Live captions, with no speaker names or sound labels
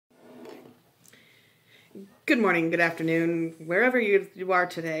Good morning, good afternoon, wherever you are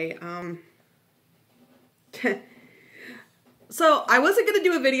today. So I wasn't going to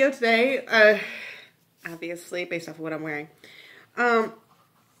do a video today, obviously, based off of what I'm wearing.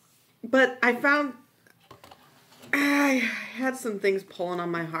 But I found I had some things pulling on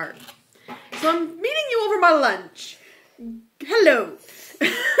my heart. So I'm meeting you over my lunch. Hello.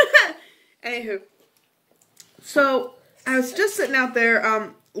 Anywho. So I was just sitting out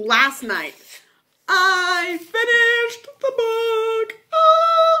there last night. I finished the book.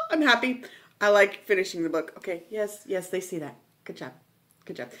 Oh, I'm happy. I like finishing the book. Okay, yes, they see that. Good job.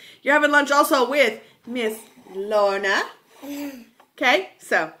 Good job. You're having lunch also with Miss Lorna. Okay,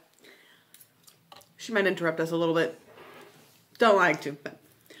 so she might interrupt us a little bit. Don't like to. But.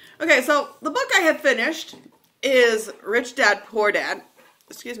 Okay, so the book I have finished is Rich Dad, Poor Dad.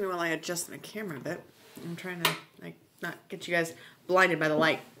 Excuse me while I adjust my camera a bit. I'm trying to not get you guys blinded by the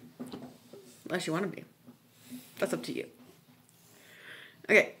light. Unless you want to be. That's up to you.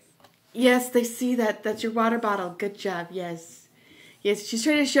 Okay. Yes, they see that. That's your water bottle. Good job. Yes. Yes, she's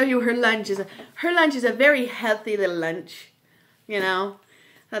trying to show you her lunch. Her lunch is a very healthy little lunch. You know?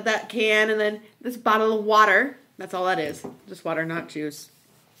 That can and then this bottle of water. That's all that is. Just water, not juice.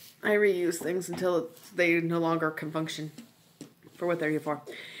 I reuse things until they no longer can function for what they're here for.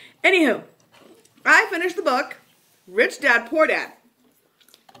 Anywho, I finished the book, Rich Dad, Poor Dad.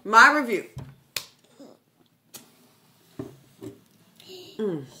 My review.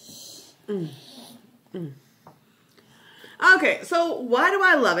 Okay, so why do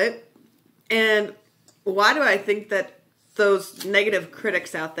I love it? And why do I think that those negative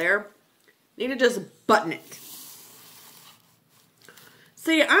critics out there need to just button it?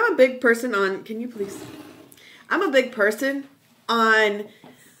 See, I'm a big person on... Can you please... I'm a big person on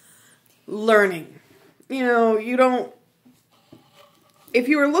learning. You know, you don't... If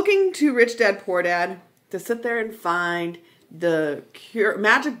you were looking to Rich Dad, Poor Dad to sit there and find the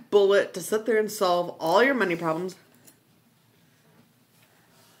magic bullet to sit there and solve all your money problems,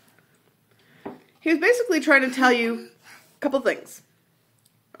 he was basically trying to tell you a couple things.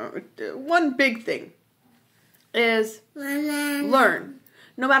 One big thing is learn.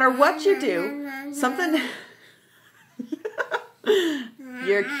 No matter what you do, something...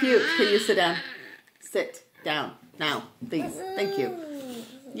 You're cute. Can you sit down? Sit down now, please. Thank you.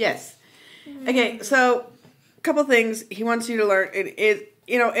 Yes. Okay, so a couple things he wants you to learn.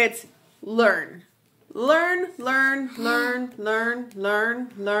 It's learn. Learn.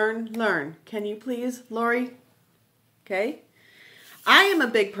 Can you please, Lori? Okay? I am a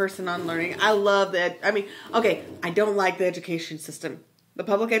big person on learning. I love that. I mean, okay, I don't like the education system. The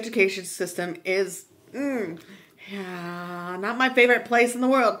public education system is not my favorite place in the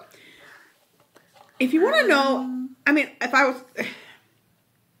world. If you want to know, I mean, if I was...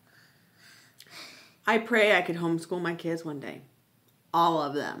 I pray I could homeschool my kids one day. All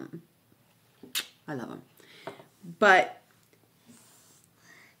of them. I love them. But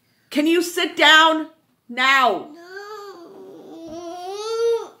can you sit down now?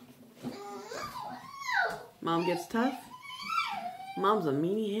 Mom gets tough. Mom's a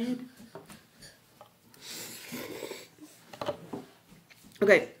meanie head.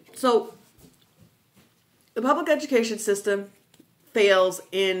 Okay, so the public education system fails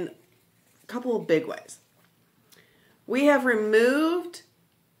in couple of big ways. We have removed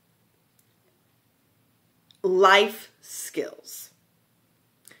life skills.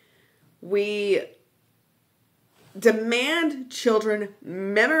 We demand children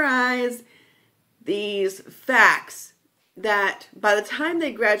memorize these facts that by the time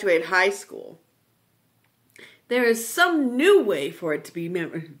they graduate high school, there is some new way for it to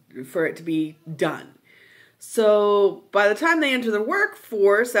be done. So by the time they enter the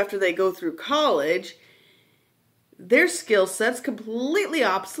workforce, after they go through college, their skill set's completely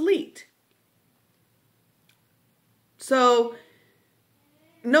obsolete. So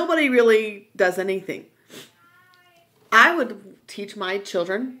nobody really does anything. I would teach my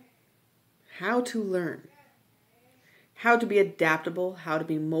children how to learn, how to be adaptable, how to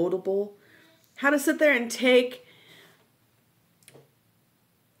be moldable, how to sit there and take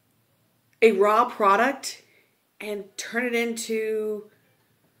a raw product and turn it into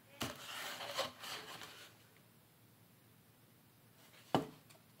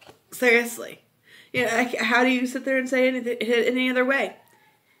seriously. You know, how do you sit there and say any other way?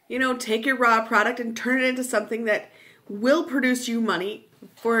 You know, take your raw product and turn it into something that will produce you money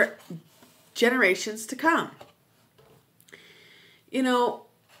for generations to come. You know,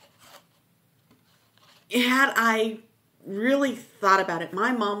 had I really thought about it,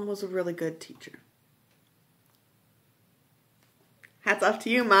 my mom was a really good teacher. Hats off to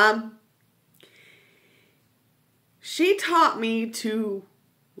you, Mom. She taught me to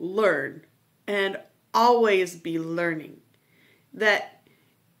learn and always be learning. That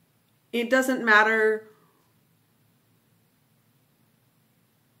it doesn't matter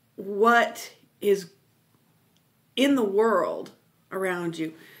what is in the world around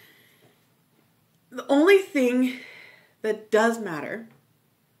you. The only thing that does matter,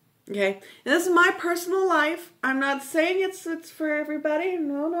 okay, and this is my personal life. I'm not saying it's for everybody.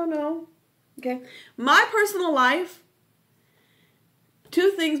 No. Okay, my personal life,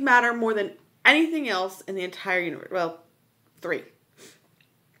 two things matter more than anything else in the entire universe. Well, three.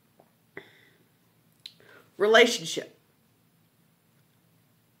 Relationship.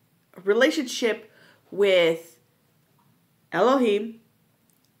 A relationship with Elohim,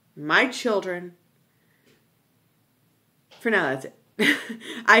 my children. For now, that's it.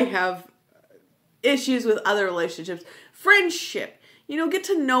 I have issues with other relationships. Friendship. Get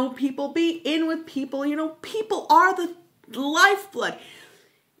to know people, be in with people. People are the lifeblood.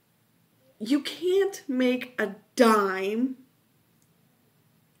 You can't make a dime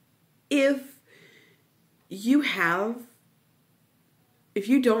if you can't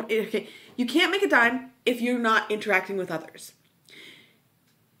make a dime if you're not interacting with others.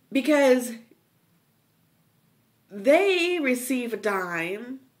 Because they receive a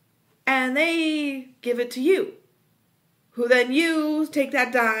dime and they give it to you. Who then you take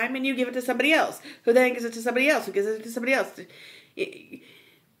that dime and you give it to somebody else. Who then gives it to somebody else. Who gives it to somebody else.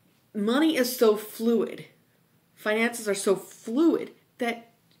 Money is so fluid. Finances are so fluid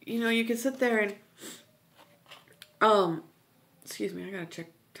that, you can sit there and, excuse me, I gotta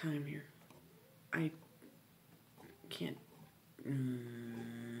check time here. I can't.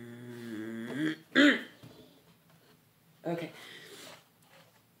 Okay.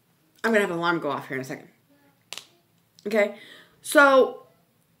 I'm gonna have an alarm go off here in a second. Okay, so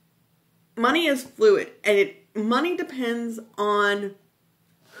money is fluid, and money depends on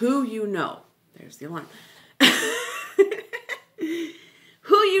who you know. There's the alarm.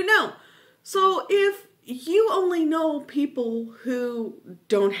 Who you know. So if you only know people who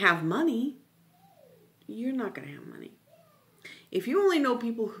don't have money, you're not going to have money. If you only know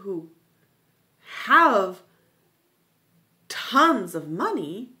people who have tons of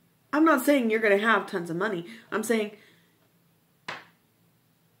money, I'm not saying you're going to have tons of money. I'm saying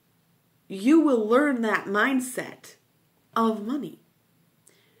you will learn that mindset of money.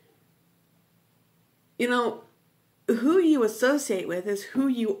 Who you associate with is who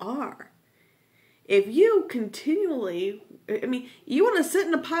you are. If you continually, you want to sit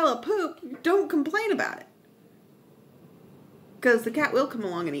in a pile of poop, don't complain about it. Because the cat will come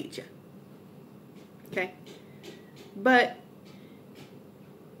along and eat you. Okay? But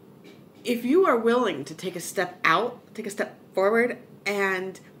if you are willing to take a step out, take a step forward,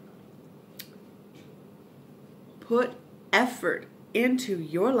 and put effort into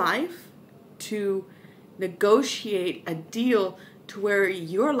your life to negotiate a deal to where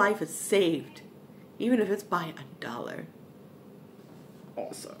your life is saved, even if it's by $1.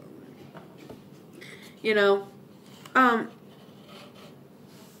 Awesome.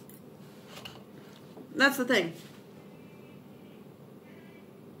 That's the thing.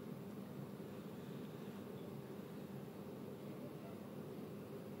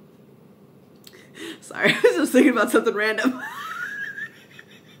 Sorry, I was just thinking about something random.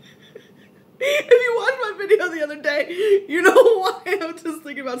 If you watched my video the other day, you know why I was just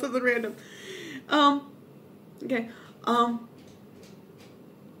thinking about something random. Okay.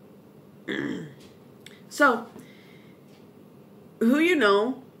 So, who you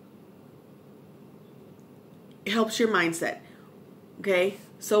know helps your mindset. Okay?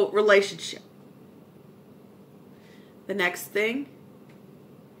 So, relationship. The next thing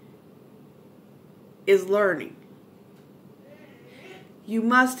is learning. You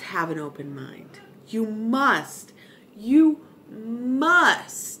must have an open mind. You must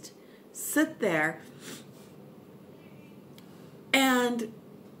sit there and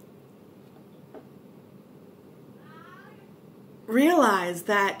realize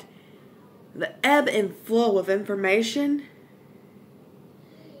that the ebb and flow of information,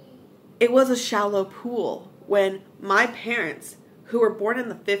 it was a shallow pool when my parents, who were born in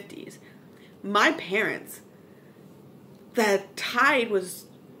the 50s, my parents, the tide was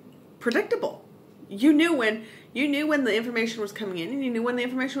predictable. You knew when the information was coming in, and you knew when the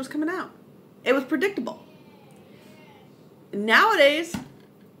information was coming out. It was predictable. Nowadays,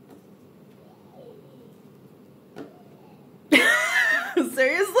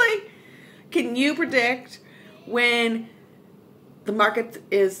 seriously, can you predict when the market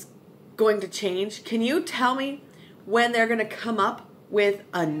is going to change? Can you tell me when they're going to come up with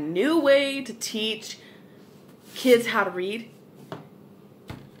a new way to teach kids how to read,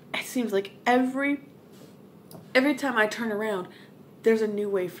 it seems like every time I turn around, there's a new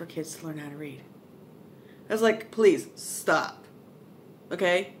way for kids to learn how to read. I was like, please stop.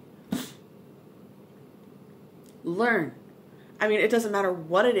 Okay? Learn. I mean, it doesn't matter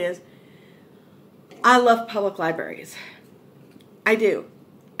what it is. I love public libraries. I do.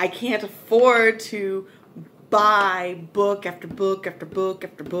 I can't afford to buy book after book after book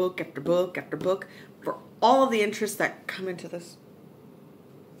after book after book after book for all of the interests that come into this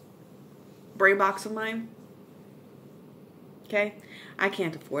brain box of mine. Okay? I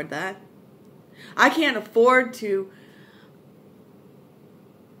can't afford that. I can't afford to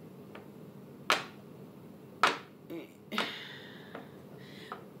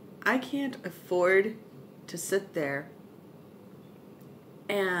sit there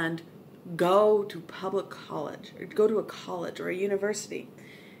and go to public college or go to a college or a university.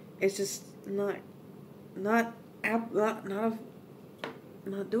 It's just not doable,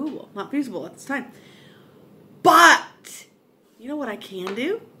 not feasible at this time. But you know what I can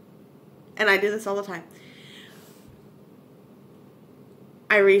do? And I do this all the time.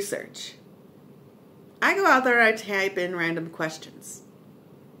 I research. I go out there and I type in random questions.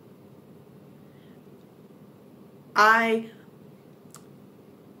 I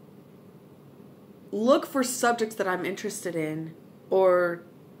look for subjects that I'm interested in or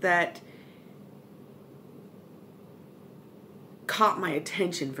that caught my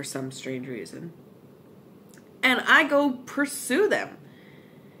attention for some strange reason. And I go pursue them.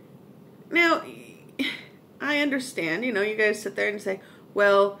 Now, I understand, you guys sit there and say,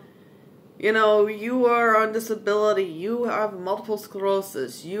 well, you are on disability, you have multiple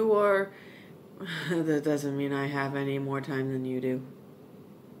sclerosis, you are... That doesn't mean I have any more time than you do.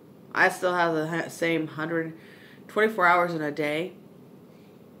 I still have the same 124 hours in a day.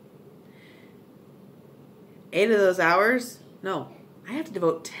 8 of those hours? No. I have to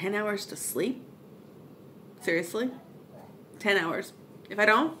devote 10 hours to sleep? Seriously? 10 hours. If I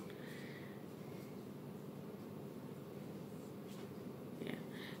don't? Yeah.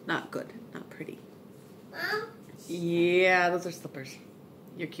 Not good. Not pretty. Mom? Yeah, those are slippers.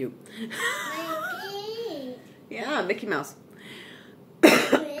 You're cute. Yeah, Mickey Mouse. I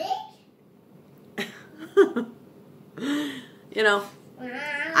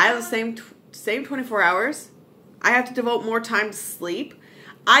have the same 24 hours. I have to devote more time to sleep.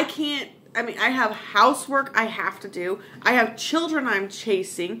 I have housework I have to do. I have children I'm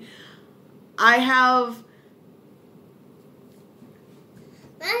chasing. I have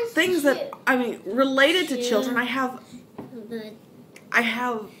things that, related to children. I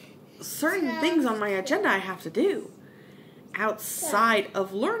have certain things on my agenda I have to do outside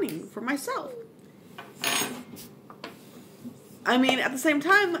of learning for myself. At the same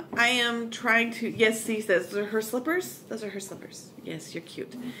time, I am trying to... Yes, see, those are her slippers? Those are her slippers. Yes, you're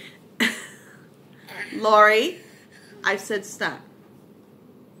cute. Lori, I said stop.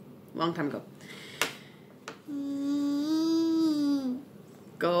 Long time ago.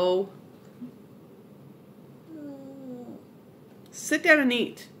 Go. Sit down and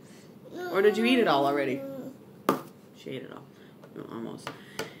eat. Or did you eat it all already? She ate it all. No, almost.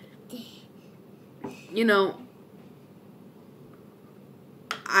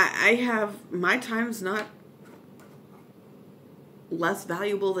 I have... My time's not less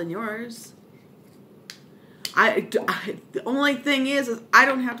valuable than yours. The only thing is I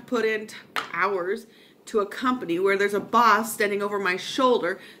don't have to put in hours to a company where there's a boss standing over my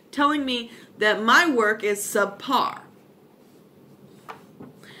shoulder telling me that my work is subpar.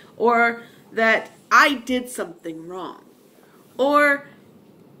 Or that I did something wrong. Or,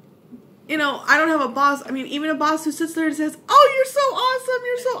 I don't have a boss. Even a boss who sits there and says, "Oh, you're so awesome,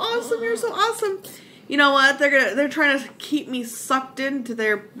 you're so awesome, you're so awesome." You know what? They're trying to keep me sucked into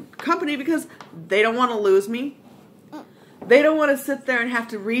their company because they don't want to lose me. They don't want to sit there and have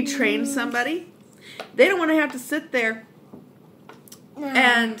to retrain somebody. They don't want to have to sit there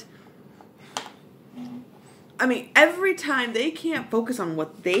and... every time they can't focus on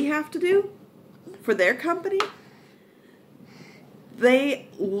what they have to do for their company, they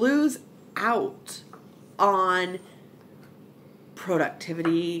lose out on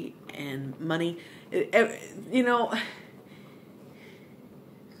productivity and money. It's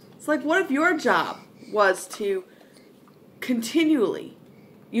like, what if your job was to continually,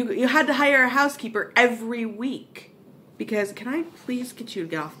 you had to hire a housekeeper every week? Because, can I please get you to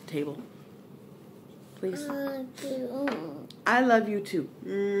get off the table? Please. I love you too.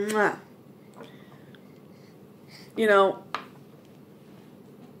 Mwah.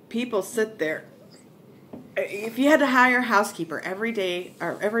 People sit there. If you had to hire a housekeeper every day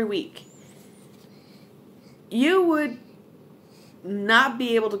or every week, you would not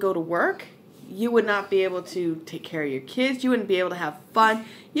be able to go to work. You would not be able to take care of your kids. You wouldn't be able to have fun.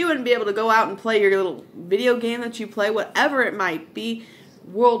 You wouldn't be able to go out and play your little video game that you play, whatever it might be.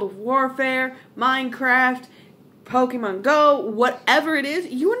 World of Warfare, Minecraft, Pokemon Go, whatever it is,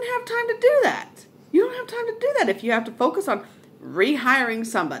 you wouldn't have time to do that. You don't have time to do that if you have to focus on rehiring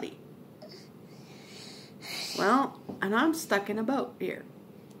somebody. Well, and I'm stuck in a boat here.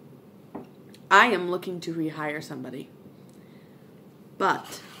 I am looking to rehire somebody.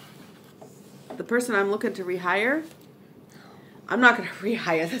 But the person I'm looking to rehire, I'm not going to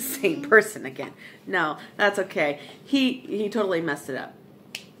rehire the same person again. No, that's okay. He totally messed it up.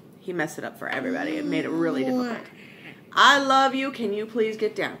 He messed it up for everybody. It made it really difficult. I love you. Can you please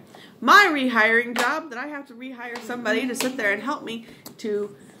get down? My rehiring job, that I have to rehire somebody to sit there and help me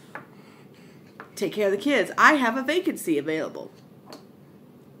to take care of the kids. I have a vacancy available.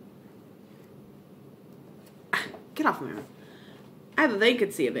 Get off me. I have a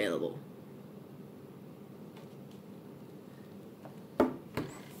vacancy available.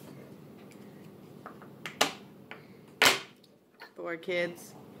 Four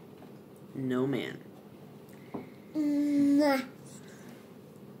kids. No man.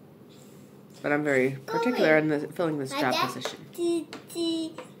 But I'm very particular in filling this job position.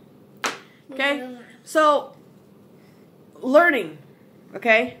 Okay? So, learning.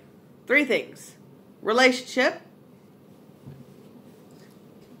 Okay? 3 things. Relationship.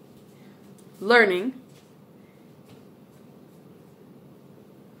 Learning.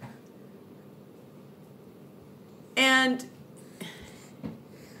 And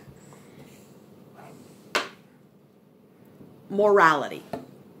morality.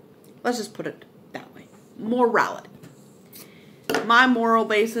 Let's just put it that way. Morality. My moral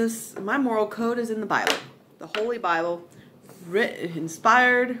basis, my moral code is in the Bible. The Holy Bible,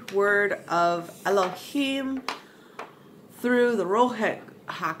 inspired word of Elohim through the Ruach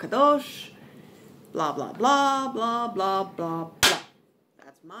HaKadosh, blah, blah, blah, blah, blah, blah, blah.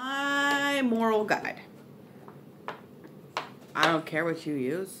 That's my moral guide. I don't care what you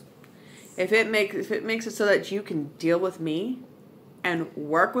use. If it makes it so that you can deal with me and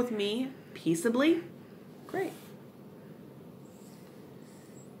work with me peaceably, great.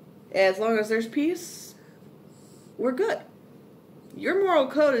 As long as there's peace, we're good. Your moral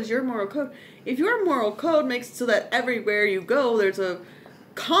code is your moral code. If your moral code makes it so that everywhere you go there's a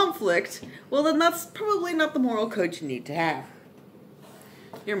conflict, well then that's probably not the moral code you need to have.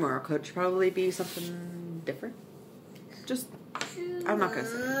 Your moral code should probably be something different. I'm not going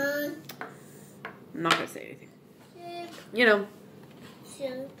to say anything. I'm not going to say anything. You know,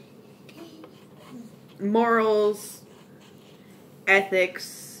 morals,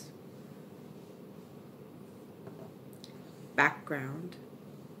 ethics, background.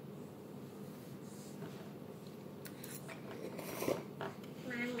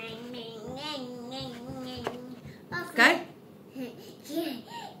 Okay?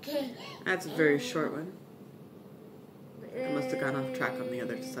 That's a very short one. I must have gone off track on the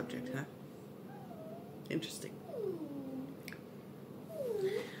other subject, huh? Interesting.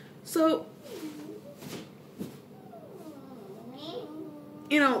 So,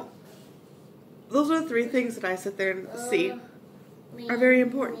 you know, those are the 3 things that I sit there and see are very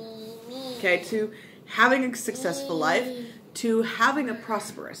important. Okay, to having a successful life, to having a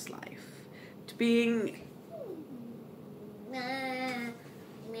prosperous life, to being,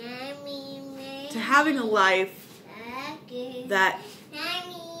 to having a life that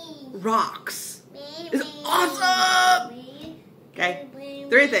rocks is awesome. Okay,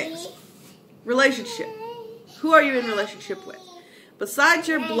 3 things. Relationship. Who are you in relationship with? Besides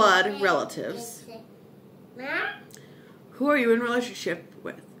your blood relatives, who are you in relationship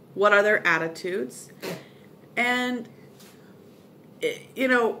with? What are their attitudes? And, you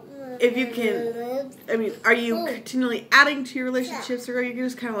know, if you can, I mean, are you continually adding to your relationships, or are you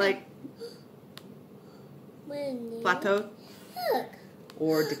just kind of like plateaued?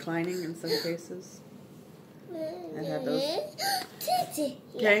 Or declining in some cases? I've had those.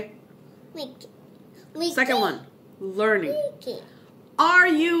 Okay. Second one, learning. Are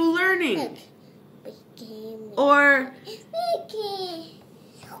you learning? Or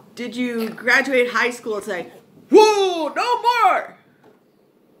did you graduate high school and say, whoa, no more?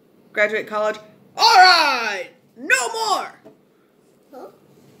 Graduate college, all right, no more.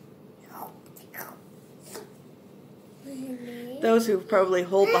 Those who probably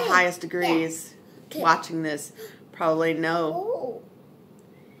hold the highest degrees watching this probably know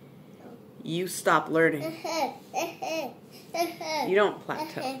you stop learning. You don't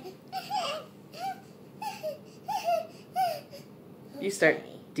plateau. You start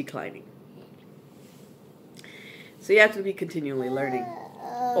declining. So you have to be continually learning,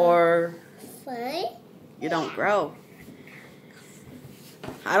 or you don't grow.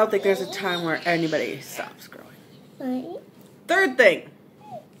 I don't think there's a time where anybody stops growing. Third thing,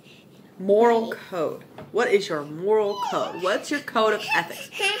 moral code. What is your moral code? What's your code of ethics?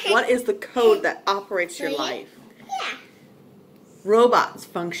 What is the code that operates your life? Robots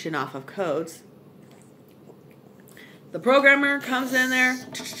function off of codes. The programmer comes in there,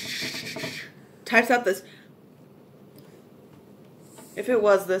 types out this. If it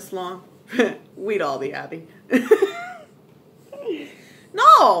was this long, we'd all be happy.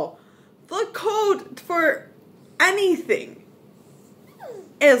 No! The code for anything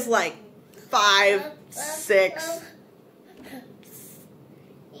is like 5, 6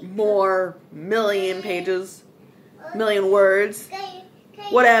 more million pages, million words,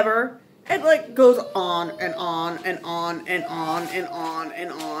 whatever. It like goes on and on and on and on and on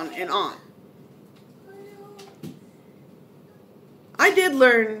and on and on. I did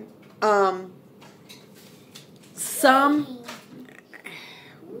learn some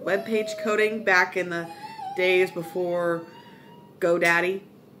web page coding back in the days before GoDaddy.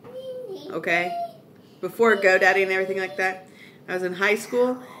 Okay? Before GoDaddy and everything like that. I was in high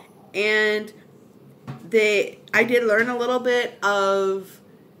school, and I did learn a little bit of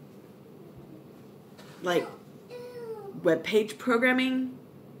like web page programming.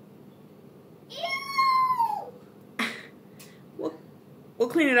 We'll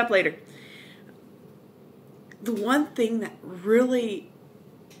clean it up later. The one thing that really,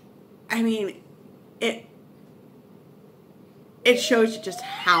 I mean, it shows you just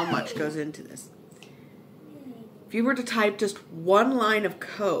how much goes into this. If you were to type just one line of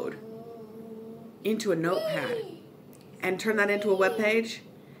code into a notepad and turn that into a web page,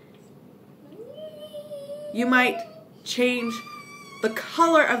 you might change the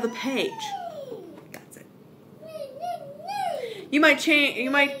color of the page. That's it. You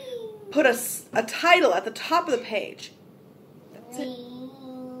might put a title at the top of the page. That's it.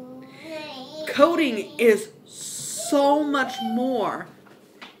 Coding is so much more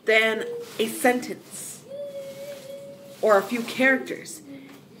than a sentence or a few characters.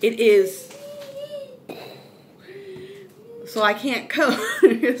 It is. So I can't code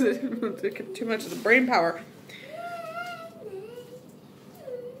because it's too much of the brain power.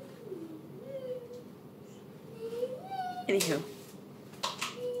 Anywho.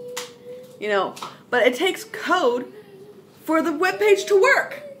 You know, but it takes code for the web page to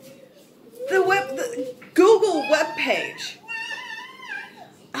work. The Google web page.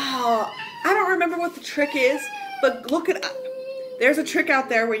 Oh, I don't remember what the trick is, but look it up. There's a trick out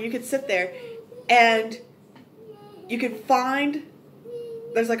there where you can sit there and you can find,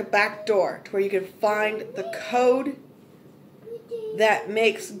 there's like a back door to where you can find the code that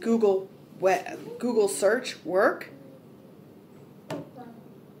makes Google search work.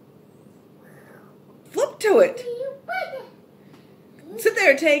 Flip to it. Sit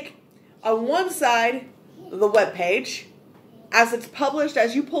there and take on one side the web page as it's published,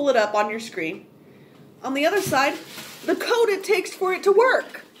 as you pull it up on your screen. On the other side, the code it takes for it to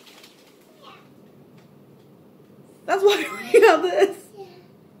work. That's why we have this.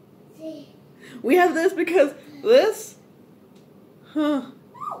 We have this because this, I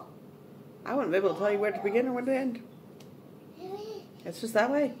wouldn't be able to tell you where to begin or where to end. It's just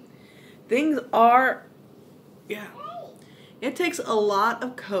that way. Things are, it takes a lot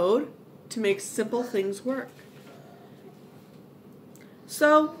of code to make simple things work.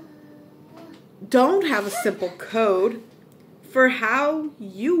 So, don't have a simple code for how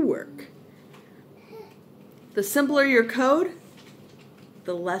you work. The simpler your code,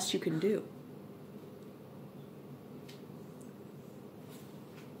 the less you can do.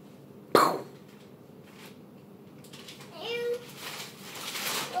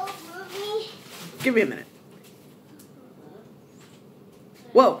 Give me a minute.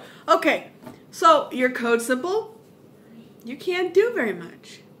 Whoa. Okay. So, your code's simple. You can't do very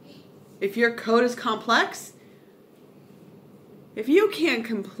much. If your code is complex, if you can't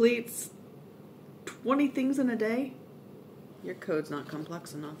complete 20 things in a day, your code's not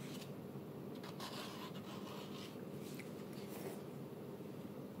complex enough.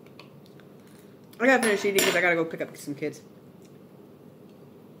 I gotta finish eating because I gotta go pick up some kids.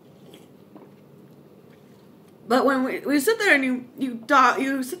 But when we sit there and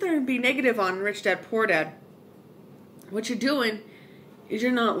you sit there and be negative on Rich Dad Poor Dad, what you're doing is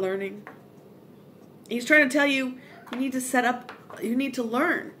you're not learning. He's trying to tell you need to set up, you need to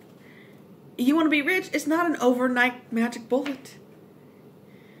learn. You want to be rich, it's not an overnight magic bullet.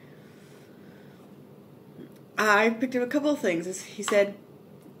 I picked up a couple of things. He said,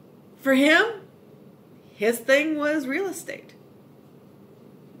 for him, his thing was real estate.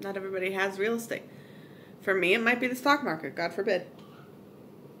 Not everybody has real estate. For me, it might be the stock market, God forbid.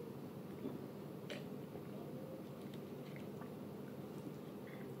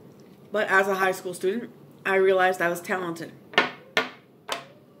 But as a high school student, I realized I was talented.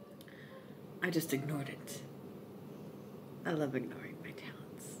 I just ignored it. I love ignoring my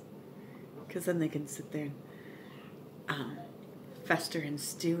talents. Because then they can sit there and fester and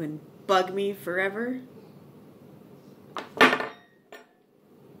stew and bug me forever. Alright.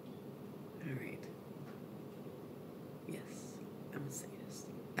 Yes, I'm a sadist.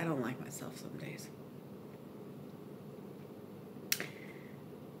 I don't like myself some days.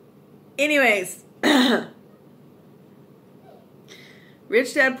 Anyways.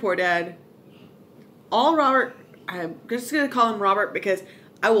 Rich Dad, Poor Dad. All Robert, I'm just going to call him Robert because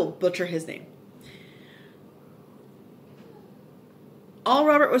I will butcher his name. All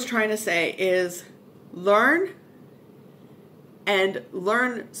Robert was trying to say is learn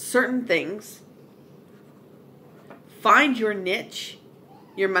certain things. Find your niche,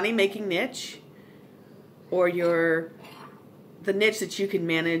 your money-making niche, or the niche that you can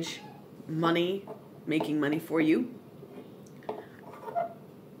manage money, making money for you.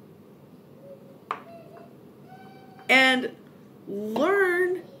 And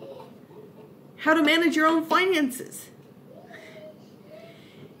learn how to manage your own finances.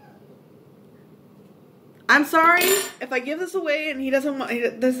 I'm sorry if I give this away and he doesn't want,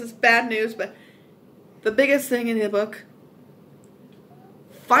 this is bad news, but the biggest thing in the book,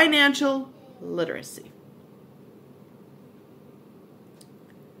 financial literacy.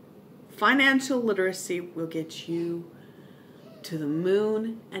 Financial literacy will get you to the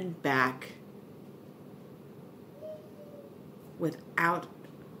moon and back without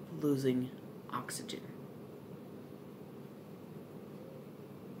losing oxygen.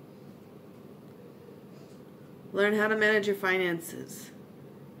 Learn how to manage your finances.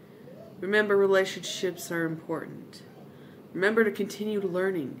 Remember, relationships are important. Remember to continue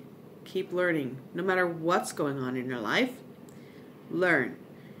learning. Keep learning. No matter what's going on in your life, learn.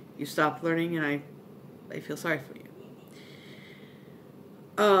 You stop learning and I feel sorry for you.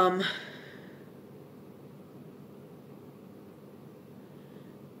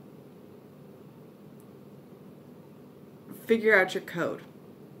 Figure out your code.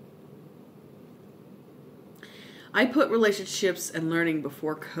 I put relationships and learning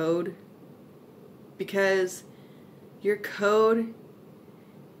before code because your code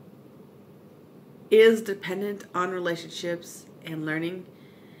is dependent on relationships and learning,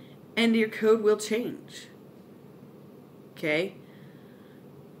 and your code will change. Okay?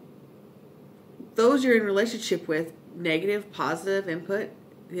 Those you're in relationship with, negative, positive input,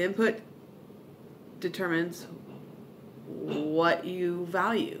 the input determines what you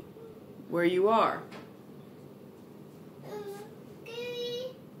value, where you are.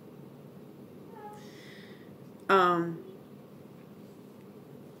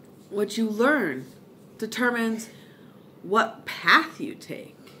 What you learn determines what path you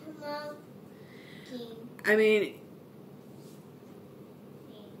take. I mean,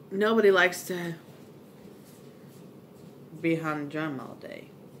 nobody likes to be humdrum all day.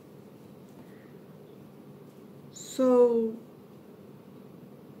 So,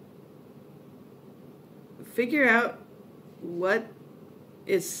 figure out what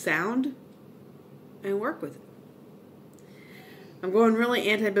is sound and work with it. I'm going really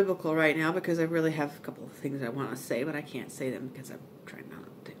anti-biblical right now because I really have a couple of things I want to say, but I can't say them because I'm trying not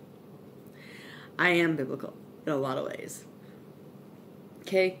to. I am biblical in a lot of ways.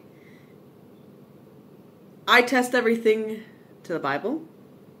 Okay? I test everything to the Bible.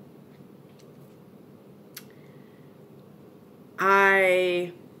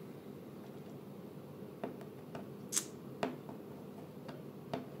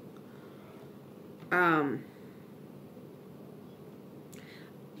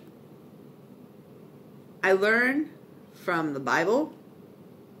 I learn from the Bible,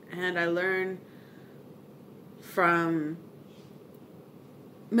 and I learn from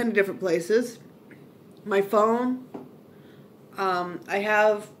many different places. My phone, I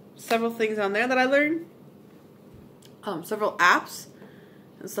have several things on there that I learn, several apps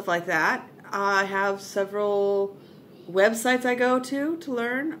and stuff like that. I have several websites I go to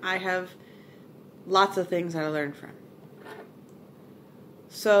learn. I have lots of things that I learn from.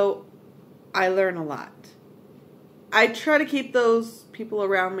 So I learn a lot. I try to keep those people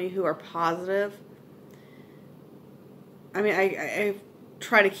around me who are positive. I mean, I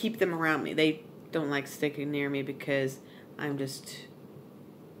try to keep them around me. They don't like sticking near me because I'm just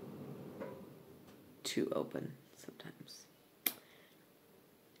too open sometimes.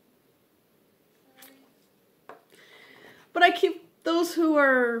 But I keep those who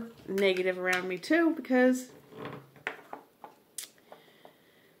are negative around me too, because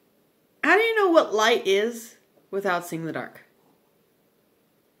how do you know what light is without seeing the dark?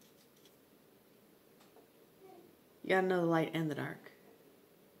 You gotta know the light and the dark.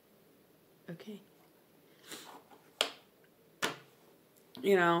 Okay.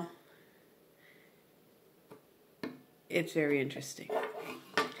 You know, it's very interesting.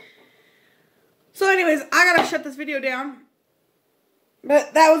 So anyways, I gotta shut this video down.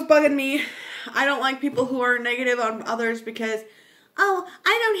 But that was bugging me. I don't like people who are negative on others because, oh,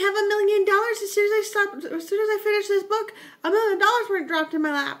 I don't have $1 million. As soon as I finish this book, $1 million were dropped in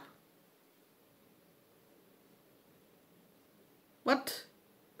my lap. What?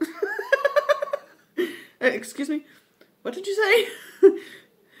 Excuse me? What did you say?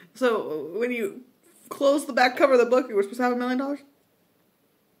 So, when you close the back cover of the book, you were supposed to have $1 million?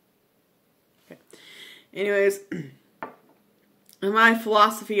 Okay. Anyways, my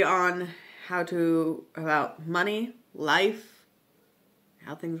philosophy on about money, life,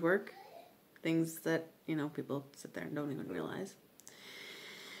 how things work, things that, you know, people sit there and don't even realize.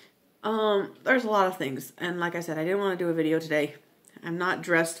 There's a lot of things, and like I said, I didn't want to do a video today. I'm not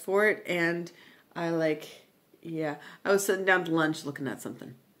dressed for it, and I was sitting down to lunch looking at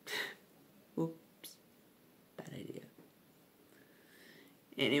something. Oops. Bad idea.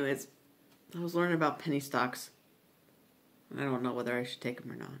 Anyways, I was learning about penny stocks. I don't know whether I should take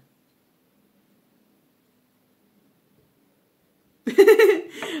them or not.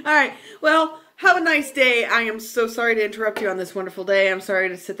 Alright, well, have a nice day. I am so sorry to interrupt you on this wonderful day. I'm sorry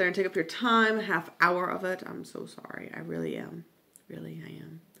to sit there and take up your time, a half hour of it. I'm so sorry. I really am. Really, I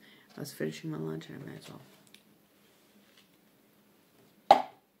am. I was finishing my lunch and I might as well.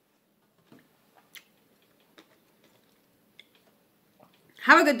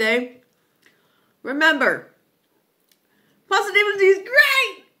 Have a good day. Remember, positivity is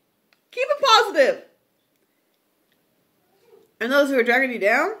great. Keep it positive. And those who are dragging you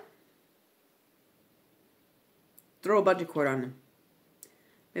down, throw a bungee cord on them.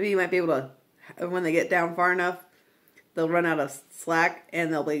 Maybe you might be able to, when they get down far enough, they'll run out of slack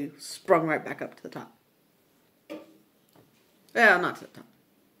and they'll be sprung right back up to the top. Well, not to the top.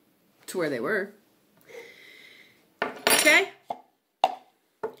 To where they were. Okay?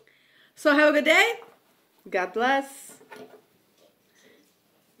 So have a good day. God bless.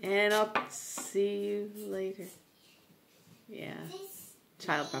 And I'll see you later. Yeah.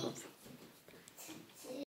 Child problems.